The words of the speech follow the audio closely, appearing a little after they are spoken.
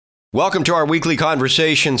Welcome to our weekly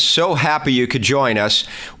conversation. So happy you could join us.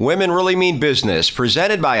 Women Really Mean Business,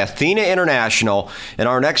 presented by Athena International. And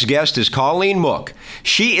our next guest is Colleen Mook.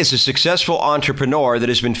 She is a successful entrepreneur that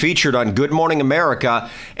has been featured on Good Morning America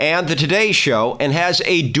and The Today Show and has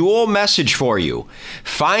a dual message for you.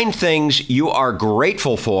 Find things you are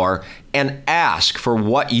grateful for and ask for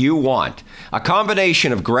what you want. A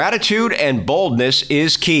combination of gratitude and boldness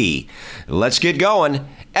is key. Let's get going.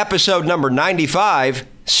 Episode number 95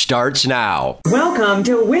 starts now. Welcome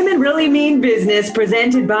to Women Really Mean Business,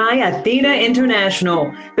 presented by Athena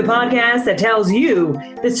International, the podcast that tells you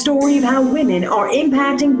the story of how women are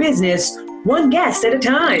impacting business one guest at a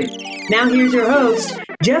time. Now here's your host,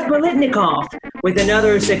 Jeff Bolitnikoff, with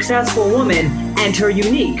another successful woman and her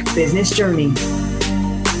unique business journey.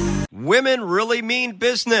 Women Really Mean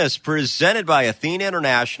Business, presented by Athena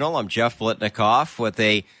International. I'm Jeff Bolitnikoff with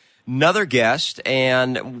another guest,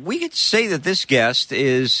 and we could say that this guest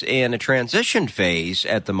is in a transition phase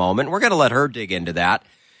at the moment. We're going to let her dig into that.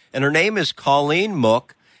 And her name is Colleen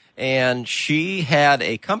Mook, and she had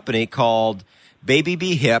a company called Baby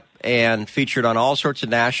Be Hip and featured on all sorts of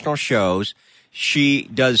national shows. She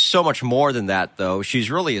does so much more than that, though. She's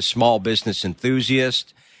really a small business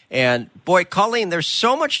enthusiast. And boy, Colleen, there's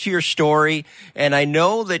so much to your story, and I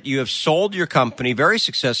know that you have sold your company, very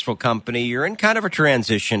successful company. You're in kind of a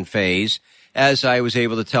transition phase, as I was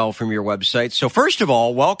able to tell from your website. So first of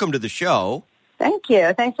all, welcome to the show. Thank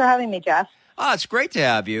you. Thanks for having me, Jeff. It's great to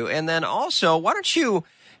have you. And then also, why don't you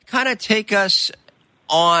kind of take us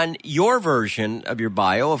on your version of your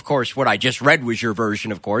bio? Of course, what I just read was your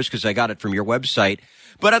version, of course, because I got it from your website.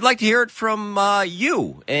 But I'd like to hear it from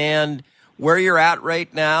you and where you're at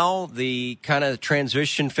right now, the kind of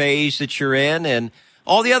transition phase that you're in, and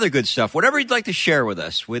all the other good stuff. Whatever you'd like to share with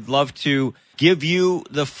us, we'd love to give you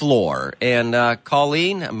the floor. And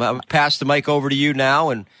Colleen, I'm going to pass the mic over to you now.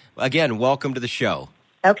 And again, welcome to the show.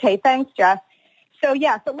 Okay, thanks, Jeff. So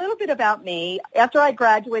yes, a little bit about me. After I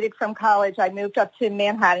graduated from college, I moved up to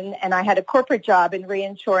Manhattan, and I had a corporate job in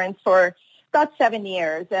reinsurance for about 7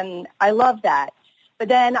 years, and I loved that. But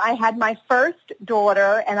then I had my first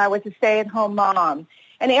daughter, and I was a stay-at-home mom.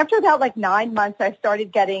 And after about 9 months, I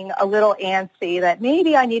started getting a little antsy that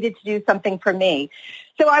maybe I needed to do something for me.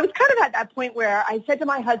 So I was kind of at that point where I said to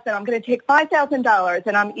my husband, I'm going to take $5,000,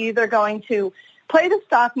 and I'm either going to play the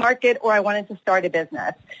stock market or I wanted to start a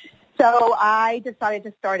business. So I decided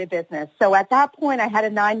to start a business. So at that point, I had a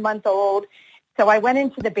 9-month-old, so I went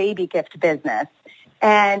into the baby gift business.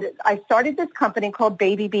 And I started this company called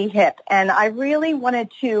Baby Be Hip, and I really wanted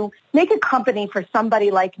to make a company for somebody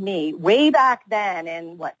like me. Way back then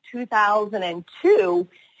in, 2002,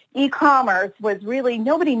 e-commerce was really,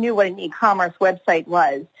 nobody knew what an e-commerce website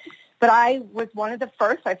was. But I was one of the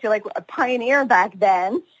first, I feel like a pioneer back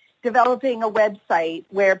then, developing a website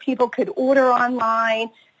where people could order online,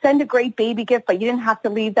 send a great baby gift, but you didn't have to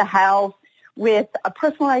leave the house, with a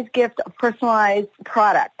personalized gift, a personalized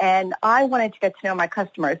product. And I wanted to get to know my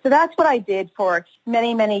customers. So that's what I did for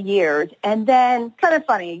many, many years. And then, kind of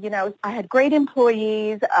funny, I had great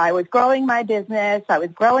employees. I was growing my business. I was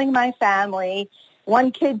growing my family.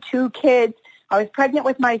 1 kid, 2 kids. I was pregnant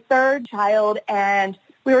with my 3rd child. And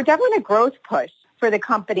we were definitely in a growth push for the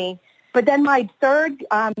company. But then my 3rd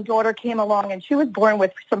daughter came along, and she was born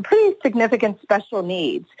with some pretty significant special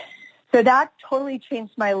needs. So that totally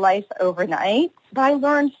changed my life overnight. But I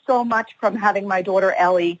learned so much from having my daughter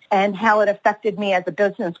Ellie and how it affected me as a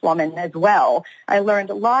businesswoman as well. I learned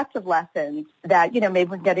lots of lessons that, maybe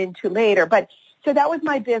we can get into later. But so that was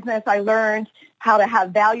my business. I learned how to have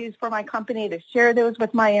values for my company, to share those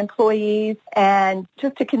with my employees, and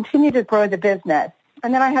just to continue to grow the business.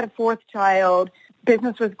 And then I had a 4th child.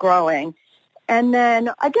 Business was growing. And then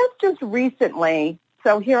I guess just recently,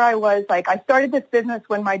 so here I was, I started this business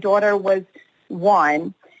when my daughter was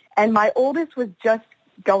 1, and my oldest was just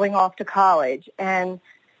going off to college. And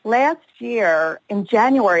last year, in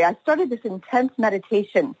January, I started this intense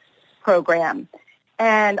meditation program.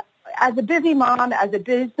 And as a busy mom, as a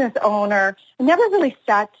business owner, I never really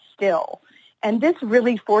sat still. And this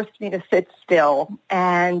really forced me to sit still.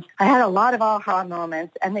 And I had a lot of aha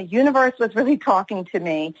moments, and the universe was really talking to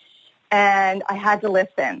me, and I had to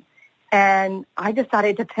listen. And I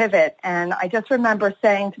decided to pivot, and I just remember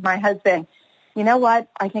saying to my husband, you know what,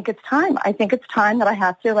 I think it's time. I think it's time that I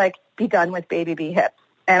have to, be done with Baby Be Hip.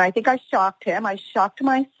 And I think I shocked him. I shocked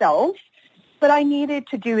myself, but I needed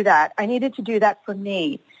to do that. I needed to do that for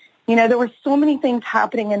me. There were so many things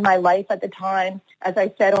happening in my life at the time. As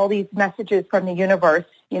I said, all these messages from the universe.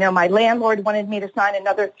 My landlord wanted me to sign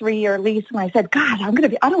another 3-year lease, and I said, God, I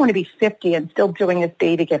don't want to be 50 and still doing this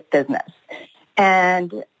baby gift business.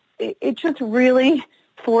 And it just really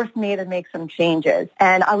forced me to make some changes.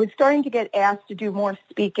 And I was starting to get asked to do more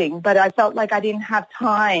speaking, but I felt like I didn't have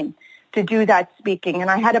time to do that speaking. And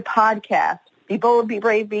I had a podcast, Be Bold, Be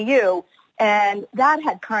Brave, Be You. And that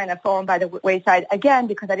had kind of fallen by the wayside again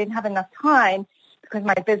because I didn't have enough time because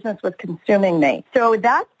my business was consuming me. So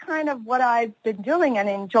that's kind of what I've been doing. And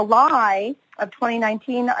in July of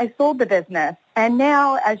 2019, I sold the business. And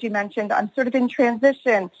now, as you mentioned, I'm sort of in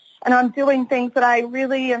transition and I'm doing things that I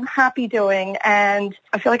really am happy doing. And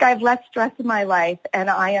I feel like I have less stress in my life and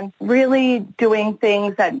I am really doing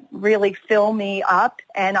things that really fill me up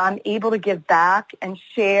and I'm able to give back and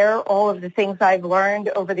share all of the things I've learned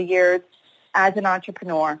over the years as an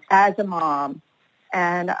entrepreneur, as a mom.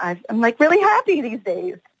 And I'm like really happy these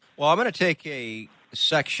days. Well, I'm going to take a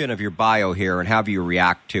section of your bio here and have you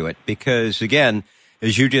react to it because, again,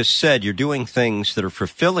 as you just said, you're doing things that are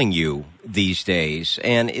fulfilling you these days.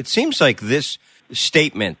 And it seems like this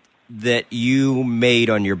statement that you made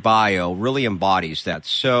on your bio really embodies that.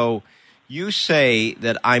 So you say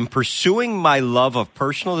that I'm pursuing my love of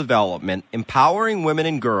personal development, empowering women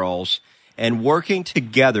and girls, and working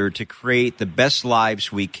together to create the best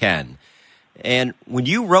lives we can. And when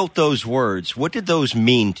you wrote those words, what did those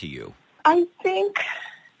mean to you? I think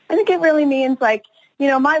it really means like, you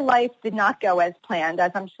know, my life did not go as planned,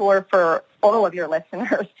 as I'm sure for all of your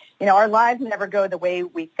listeners. You know, our lives never go the way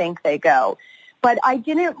we think they go. But I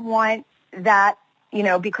didn't want that, you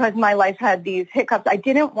know, because my life had these hiccups, I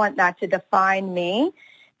didn't want that to define me.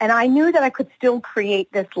 And I knew that I could still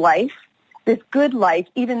create this life, this good life,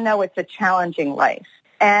 even though it's a challenging life.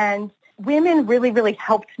 And women really, really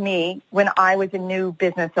helped me when I was a new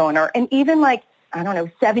business owner. And even like,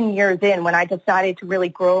 7 years in when I decided to really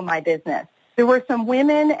grow my business, there were some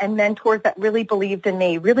women and mentors that really believed in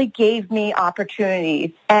me, really gave me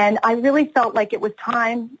opportunities. And I really felt like it was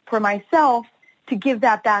time for myself to give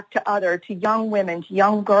that back to others, to young women, to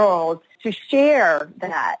young girls, to share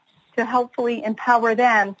that, to hopefully empower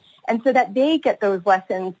them. And so that they get those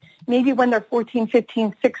lessons maybe when they're 14,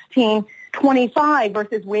 15, 16, 25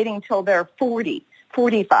 versus waiting till they're 40,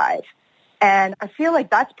 45. And I feel like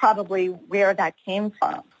that's probably where that came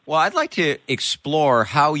from. Well, I'd like to explore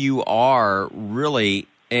how you are really,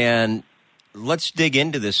 and let's dig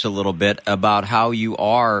into this a little bit about how you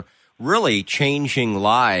are really changing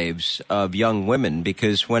lives of young women.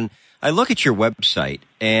 Because when I look at your website,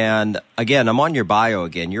 and again, I'm on your bio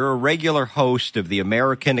again, you're a regular host of the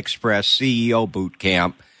American Express CEO Boot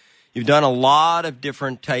Camp. You've done a lot of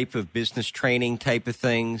different type of business training type of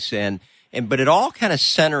things, but it all kind of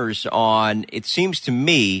centers on, it seems to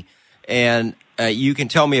me, and you can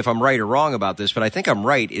tell me if I'm right or wrong about this, but I think I'm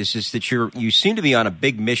right, is that you seem to be on a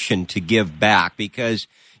big mission to give back because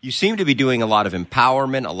you seem to be doing a lot of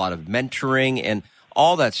empowerment, a lot of mentoring, and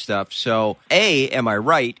all that stuff. So, A, am I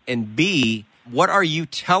right? And B, what are you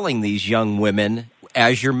telling these young women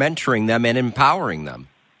as you're mentoring them and empowering them?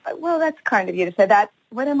 Well, that's kind of you to say that.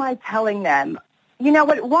 What am I telling them? You know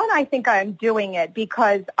what? One, I think I'm doing it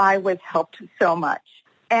because I was helped so much.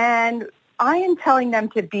 And I am telling them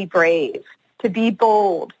to be brave, to be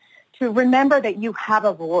bold, to remember that you have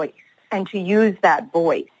a voice and to use that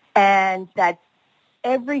voice. And that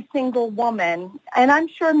every single woman, and I'm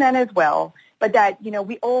sure men as well, but that, you know,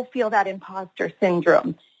 we all feel that imposter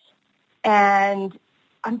syndrome. And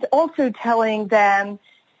I'm also telling them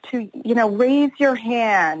to, you know, raise your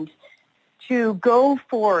hand, to go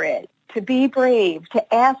for it, to be brave,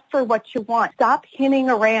 to ask for what you want. Stop hinting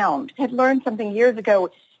around. I had learned something years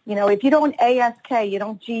ago, you know, if you don't ASK, you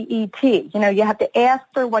don't GET. You know, you have to ask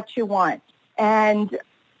for what you want. And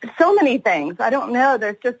so many things. I don't know.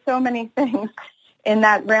 There's just so many things in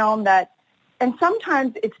that realm that, and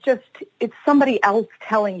sometimes it's somebody else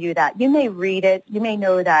telling you that. You may read it. You may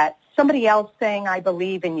know that. Somebody else saying, I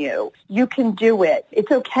believe in you. You can do it.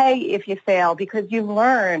 It's okay if you fail because you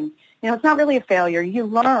learn. You know, it's not really a failure. You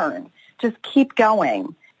learn. Just keep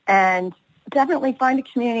going. And definitely find a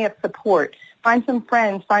community of support. Find some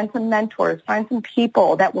friends, find some mentors, find some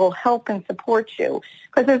people that will help and support you.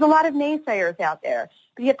 Because there's a lot of naysayers out there.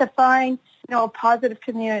 But you have to find, you know, a positive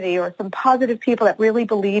community or some positive people that really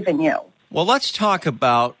believe in you. Well, let's talk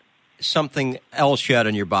about something else you had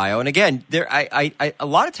in your bio. And again, I a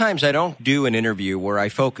lot of times I don't do an interview where I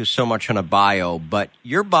focus so much on a bio, but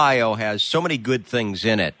your bio has so many good things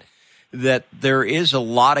in it that there is a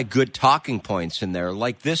lot of good talking points in there,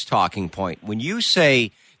 like this talking point. When you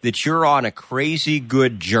say that you're on a crazy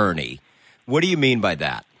good journey, what do you mean by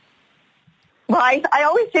that? Well, I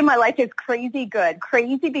always say my life is crazy good.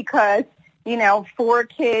 Crazy because, you know, 4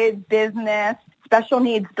 kids, business, special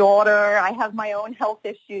needs daughter. I have my own health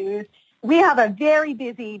issues. We have a very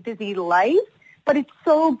busy life, but it's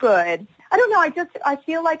so good. I don't know. I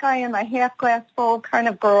feel like I am a half glass full kind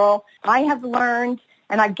of girl. I have learned,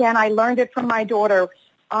 and again, I learned it from my daughter.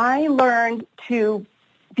 I learned to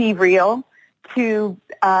be real, to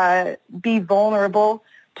be vulnerable,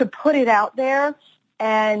 to put it out there,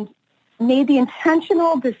 and made the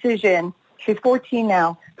intentional decision. She's 14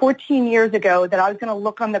 now, 14 years ago, that I was going to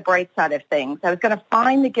look on the bright side of things. I was going to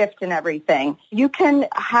find the gift in everything. You can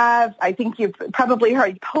have, I think you've probably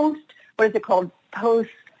heard,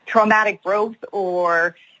 post-traumatic growth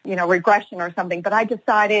or, regression or something. But I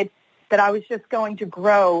decided that I was just going to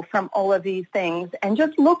grow from all of these things and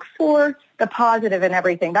just look for the positive in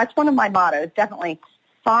everything. That's one of my mottos, definitely.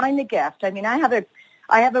 Find the gift. I mean, I have a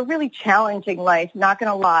really challenging life, not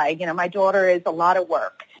going to lie. My daughter is a lot of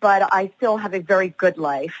work, but I still have a very good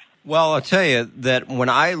life. Well, I'll tell you that when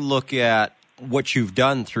I look at what you've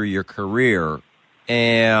done through your career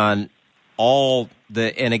and all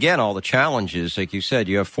the challenges, like you said,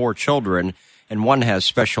 you have 4 children and one has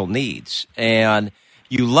special needs. And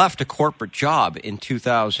you left a corporate job in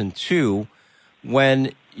 2002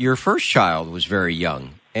 when your first child was very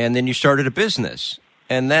young. And then you started a business.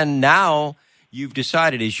 And then now you've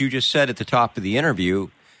decided, as you just said at the top of the interview,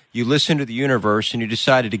 you listened to the universe and you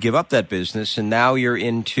decided to give up that business. And now you're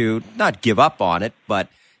into, not give up on it, but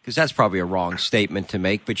because that's probably a wrong statement to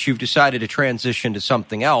make, but you've decided to transition to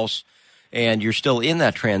something else and you're still in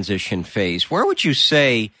that transition phase. Where would you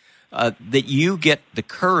say that you get the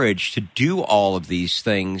courage to do all of these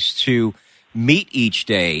things, to meet each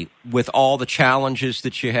day with all the challenges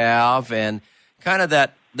that you have and kind of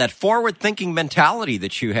that forward-thinking mentality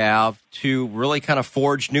that you have to really kind of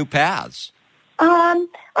forge new paths? I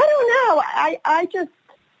don't know.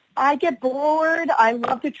 I get bored. I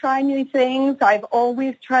love to try new things. I've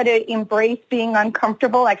always tried to embrace being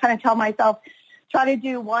uncomfortable. I kind of tell myself, try to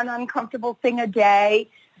do one uncomfortable thing a day.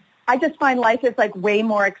 I just find life is like way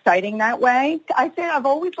more exciting that way. I say I've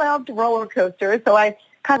always loved roller coasters, so I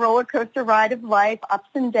kind of roller coaster ride of life, ups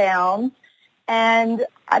and downs. And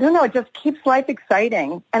I don't know, it just keeps life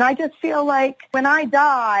exciting. And I just feel like when I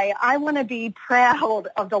die, I want to be proud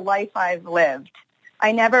of the life I've lived.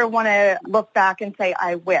 I never want to look back and say,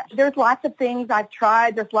 I wish. There's lots of things I've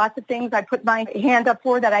tried. There's lots of things I put my hand up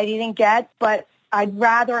for that I didn't get, but I'd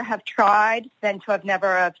rather have tried than to have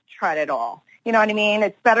never have tried at all. You know what I mean?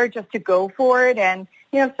 It's better just to go for it. And,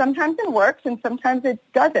 sometimes it works and sometimes it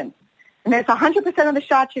doesn't. And it's 100% of the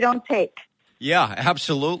shots you don't take. Yeah,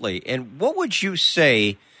 absolutely. And what would you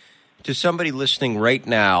say to somebody listening right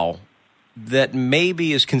now that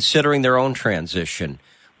maybe is considering their own transition?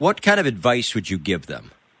 What kind of advice would you give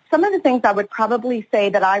them? Some of the things I would probably say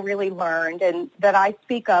that I really learned and that I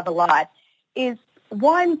speak of a lot is,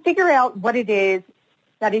 one, figure out what it is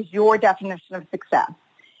that is your definition of success.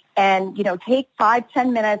 And, take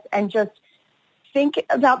 5-10 minutes and just think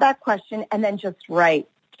about that question and then just write.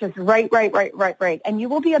 Just write. And you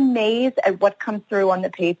will be amazed at what comes through on the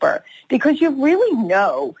paper because you really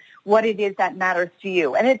know what it is that matters to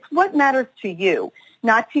you. And it's what matters to you,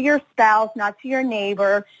 not to your spouse, not to your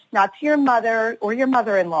neighbor, not to your mother or your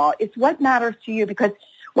mother-in-law. It's what matters to you because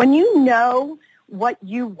when you know what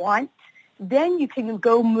you want, then you can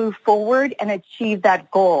go move forward and achieve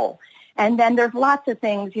that goal. And then there's lots of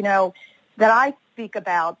things, that I speak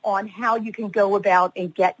about on how you can go about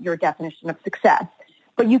and get your definition of success.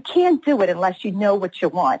 But you can't do it unless you know what you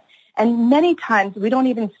want. And many times we don't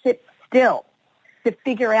even sit still to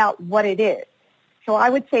figure out what it is. So I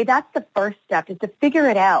would say that's the first step, is to figure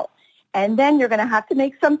it out. And then you're going to have to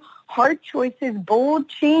make some hard choices, bold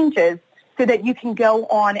changes, so that you can go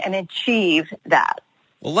on and achieve that.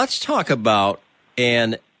 Well, let's talk about,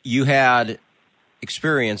 and you had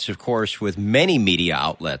experience, of course, with many media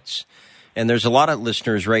outlets. And there's a lot of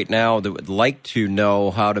listeners right now that would like to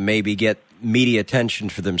know how to maybe get media attention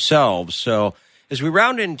for themselves. So as we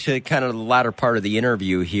round into kind of the latter part of the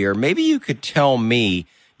interview here, maybe you could tell me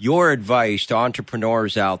your advice to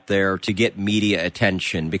entrepreneurs out there to get media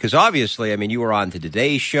attention. Because obviously, you were on the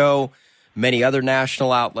Today Show, many other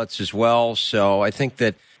national outlets as well. So I think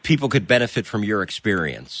that people could benefit from your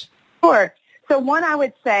experience. Sure. So one, I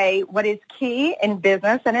would say what is key in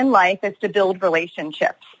business and in life is to build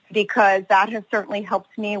relationships, because that has certainly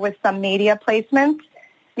helped me with some media placements.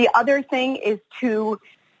 The other thing is to,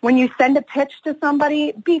 when you send a pitch to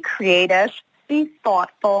somebody, be creative, be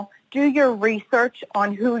thoughtful, do your research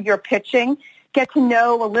on who you're pitching, get to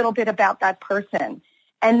know a little bit about that person,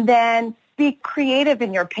 and then be creative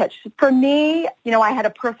in your pitch. For me, I had a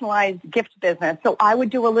personalized gift business, so I would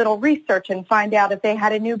do a little research and find out if they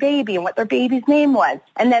had a new baby and what their baby's name was.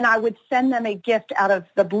 And then I would send them a gift out of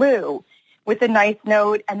the blue with a nice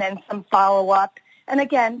note and then some follow-up. And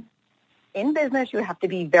again, in business, you have to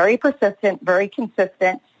be very persistent, very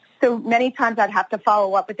consistent. So many times I'd have to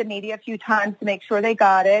follow up with the media a few times to make sure they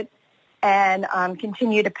got it and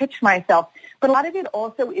continue to pitch myself. But a lot of it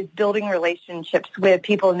also is building relationships with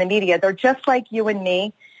people in the media. They're just like you and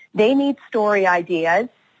me. They need story ideas.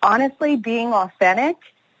 Honestly, being authentic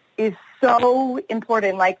is so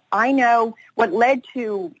important. Like, I know what led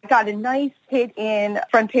to, got a nice hit in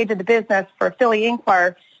front page of the business for Philly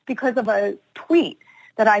Inquirer because of a tweet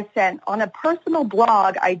that I sent on a personal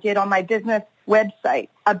blog I did on my business website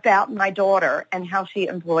about my daughter and how she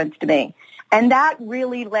influenced me. And that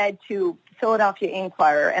really led to Philadelphia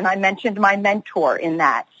Inquirer, and I mentioned my mentor in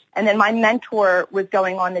that. And then my mentor was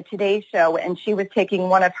going on the Today Show, and she was taking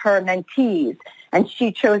one of her mentees, and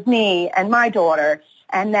she chose me and my daughter.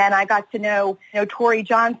 And then I got to know Tori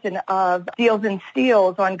Johnson of Deals and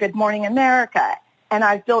Steals on Good Morning America, and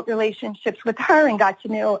I've built relationships with her and got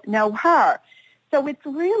to know her. So it's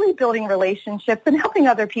really building relationships and helping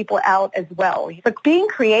other people out as well, but being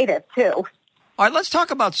creative too. All right, let's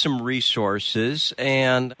talk about some resources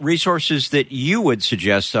and resources that you would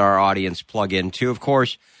suggest our audience plug into. Of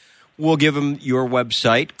course, we'll give them your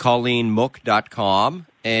website, ColleenMook.com,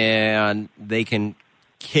 and they can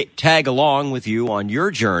tag along with you on your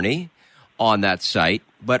journey on that site.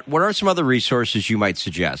 But what are some other resources you might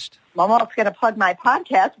suggest? I'm also going to plug my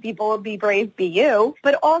podcast, People Will Be Brave, Be You.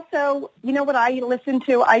 But also, you know what I listen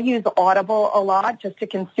to? I use Audible a lot just to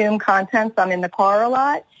consume content. So I'm in the car a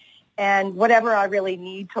lot. And whatever I really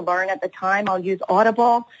need to learn at the time, I'll use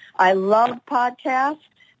Audible. I love podcasts.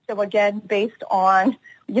 So again, based on,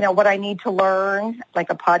 what I need to learn, like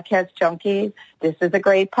a podcast junkie, this is a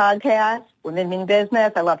great podcast. Women in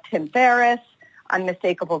Business. I love Tim Ferriss.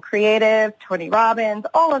 Unmistakable Creative, Tony Robbins,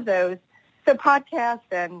 all of those. So podcasts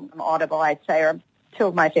and Audible, I'd say, are two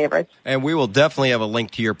of my favorites. And we will definitely have a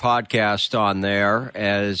link to your podcast on there.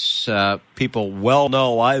 As people well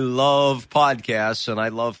know, I love podcasts and I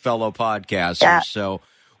love fellow podcasters. Yeah. So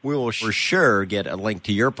we will for sure get a link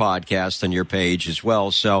to your podcast on your page as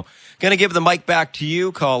well. So going to give the mic back to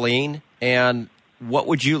you, Colleen. And what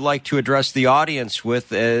would you like to address the audience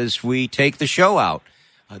with as we take the show out?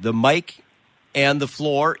 The mic and the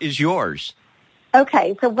floor is yours.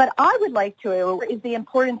 Okay, so what I would like to is the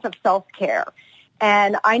importance of self-care.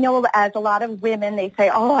 And I know as a lot of women, they say,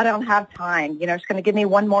 I don't have time. It's going to give me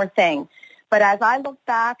one more thing. But as I look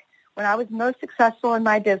back, when I was most successful in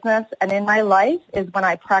my business and in my life is when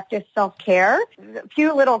I practiced self-care. A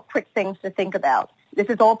few little quick things to think about. This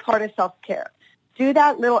is all part of self-care. Do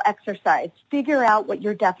that little exercise. Figure out what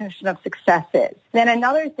your definition of success is. Then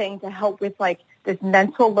another thing to help with this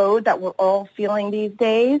mental load that we're all feeling these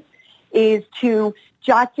days is to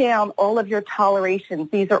jot down all of your tolerations.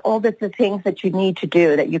 These are all the things that you need to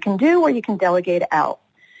do, that you can do or you can delegate out.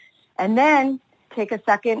 And then take a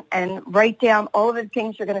second and write down all of the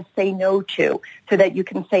things you're going to say no to so that you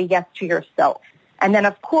can say yes to yourself. And then,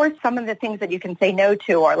 of course, some of the things that you can say no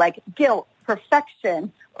to are like guilt,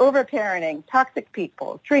 perfection, overparenting, toxic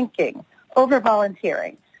people, drinking,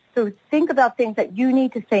 over-volunteering. So think about things that you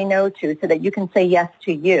need to say no to so that you can say yes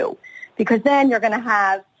to you, because then you're going to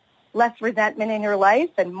have less resentment in your life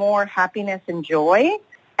and more happiness and joy.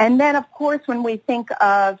 And then, of course, when we think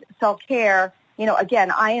of self-care, again,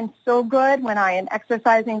 I am so good when I am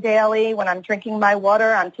exercising daily, when I'm drinking my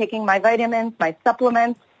water, I'm taking my vitamins, my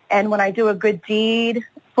supplements, and when I do a good deed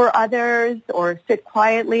for others or sit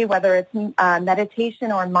quietly, whether it's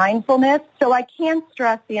meditation or mindfulness. So I can't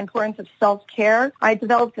stress the importance of self-care. I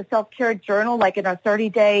developed a self-care journal, like in a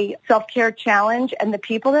 30-day self-care challenge, and the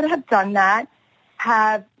people that have done that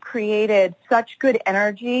have created such good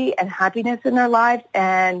energy and happiness in their lives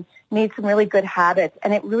and made some really good habits.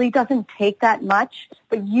 And it really doesn't take that much,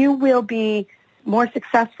 but you will be more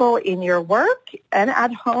successful in your work and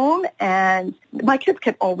at home. And my kids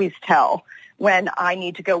can always tell when I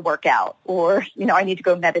need to go work out or, I need to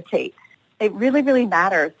go meditate. It really, really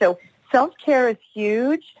matters. So self-care is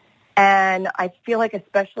huge. And I feel like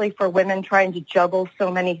especially for women trying to juggle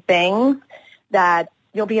so many things, that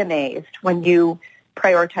you'll be amazed when you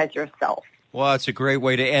prioritize yourself. Well, it's a great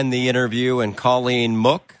way to end the interview. And Colleen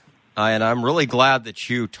Mook, and I'm really glad that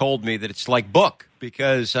you told me that it's like book,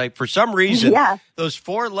 because for some reason, those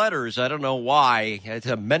 4 letters, I don't know why, it's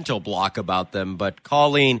a mental block about them. But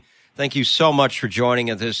Colleen, thank you so much for joining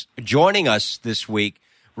us this week.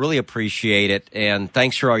 Really appreciate it. And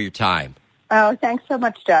thanks for all your time. Oh, thanks so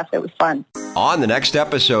much, Jeff. It was fun. On the next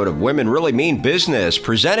episode of Women Really Mean Business,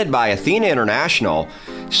 presented by Athena International,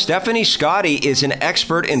 Stephanie Scotti is an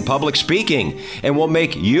expert in public speaking and will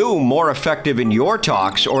make you more effective in your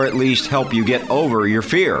talks, or at least help you get over your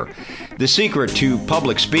fear. The secret to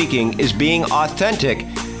public speaking is being authentic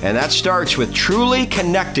And that starts with truly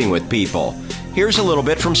connecting with people. Here's a little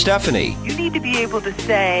bit from Stephanie. You need to be able to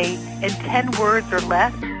say in 10 words or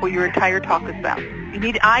less what your entire talk is about.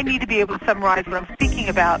 I need to be able to summarize what I'm speaking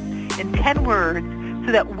about in 10 words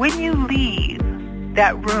so that when you leave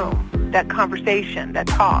that room, that conversation, that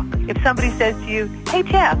talk, if somebody says to you, hey,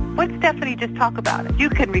 Jeff, what did Stephanie just talk about? You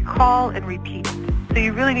can recall and repeat it. So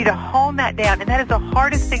you really need to hone that down, and that is the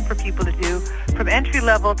hardest thing for people to do, from entry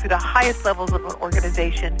level to the highest levels of an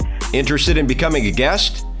organization. Interested in becoming a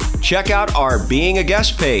guest? Check out our Being a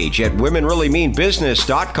Guest page at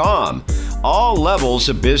womenreallymeanbusiness.com. All levels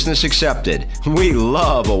of business accepted. We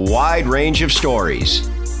love a wide range of stories.